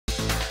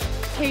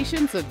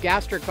Patients of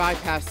gastric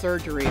bypass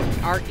surgery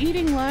are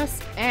eating less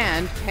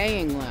and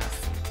paying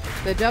less.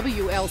 The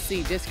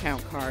WLC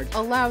discount card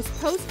allows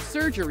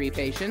post-surgery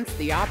patients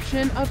the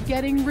option of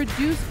getting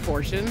reduced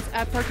portions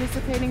at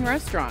participating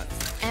restaurants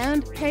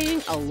and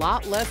paying a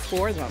lot less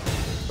for them.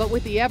 But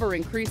with the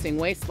ever-increasing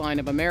waistline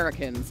of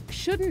Americans,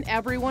 shouldn't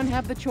everyone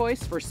have the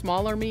choice for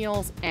smaller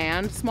meals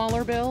and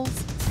smaller bills?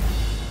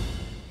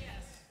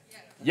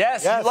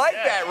 Yes, you like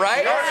that,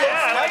 right?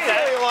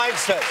 Everybody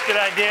likes it. Good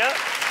idea.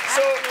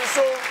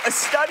 So a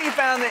study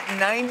found that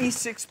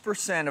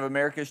 96% of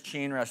America's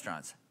chain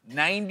restaurants,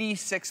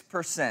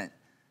 96%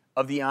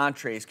 of the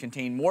entrees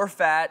contain more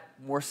fat,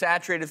 more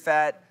saturated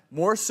fat,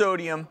 more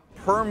sodium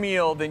per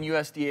meal than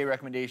USDA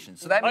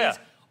recommendations. So that means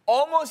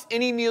almost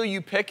any meal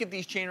you pick at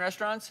these chain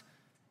restaurants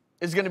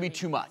is going to be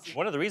too much.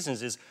 One of the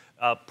reasons is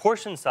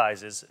portion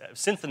sizes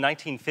since the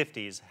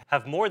 1950s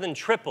have more than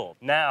tripled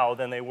now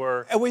than they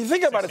were. And when you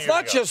think about it, it's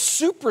not ago.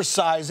 just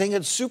supersizing,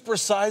 it's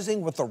supersizing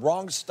with the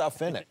wrong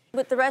stuff in it.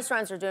 What the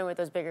restaurants are doing with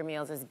those bigger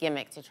meals is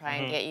gimmick to try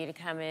and get you to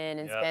come in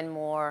and spend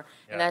more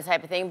and that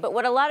type of thing. But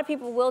what a lot of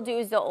people will do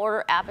is they'll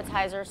order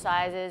appetizer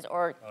sizes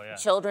or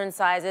children's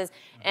sizes.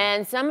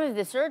 And some of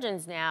the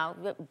surgeons now,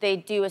 they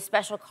do a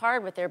special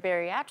card with their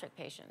bariatric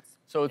patients.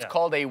 So it's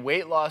called a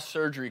weight loss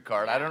surgery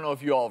card. I don't know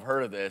if you all have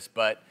heard of this,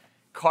 but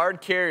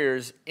card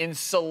carriers in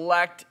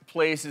select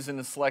places in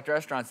the select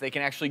restaurants, they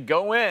can actually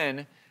go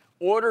in,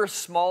 order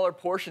smaller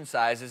portion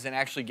sizes, and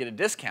actually get a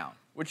discount,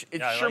 which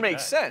it sure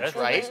makes sense,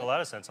 right? It makes a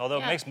lot of sense. Although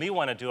it makes me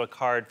want to do a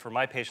card for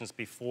my patients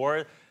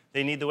before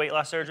they need the weight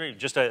loss surgery.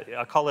 Just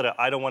I'll call it a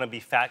I don't want to be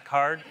fat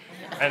card.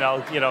 And I'll,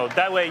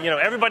 that way,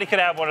 everybody can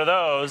have one of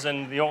those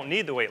and you don't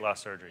need the weight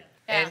loss surgery.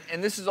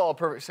 And this is all a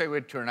perfect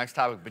segue to our next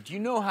topic, but do you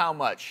know how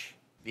much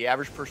the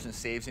average person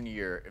saves in a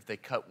year if they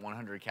cut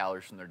 100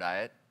 calories from their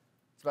diet?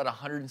 It's about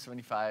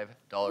 $175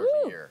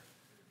 a year.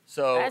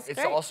 So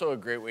it's also a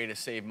great way to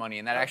save money.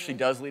 And that actually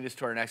does lead us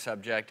to our next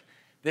subject.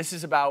 This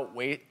is about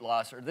weight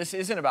loss, or this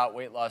isn't about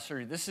weight loss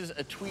surgery. This is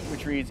a tweet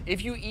which reads,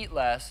 if you eat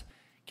less,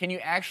 can you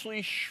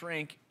actually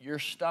shrink your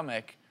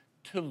stomach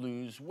to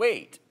lose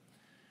weight?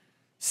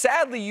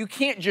 Sadly, you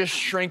can't just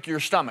shrink your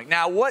stomach.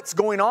 Now, what's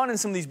going on in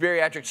some of these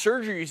bariatric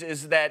surgeries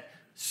is that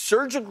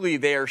surgically,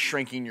 they are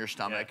shrinking your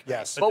stomach.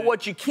 Yes. But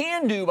what you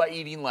can do by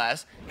eating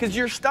less, because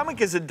your stomach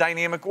is a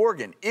dynamic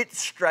organ, it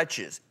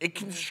stretches. It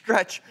can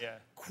stretch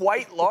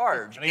quite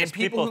large. And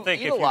people who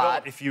think eat a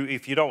lot, if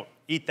you don't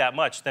eat that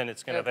much, then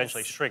it's going to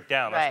eventually shrink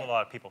down. That's what a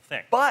lot of people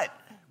think. But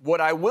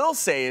what I will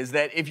say is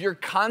that if you're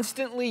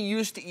constantly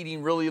used to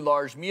eating really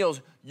large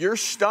meals, your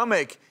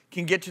stomach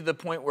can get to the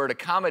point where it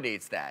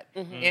accommodates that.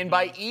 And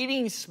by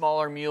eating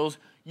smaller meals,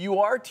 you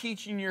are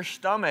teaching your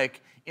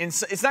stomach,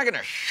 it's not going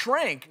to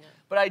shrink,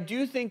 but I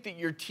do think that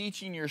you're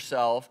teaching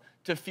yourself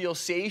to feel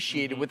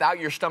satiated without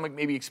your stomach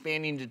maybe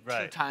expanding to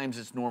 2 times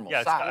its normal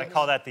size. I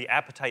call that the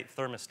appetite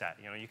thermostat.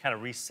 You kind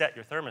of reset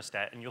your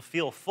thermostat and you'll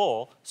feel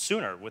full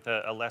sooner with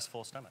a less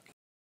full stomach.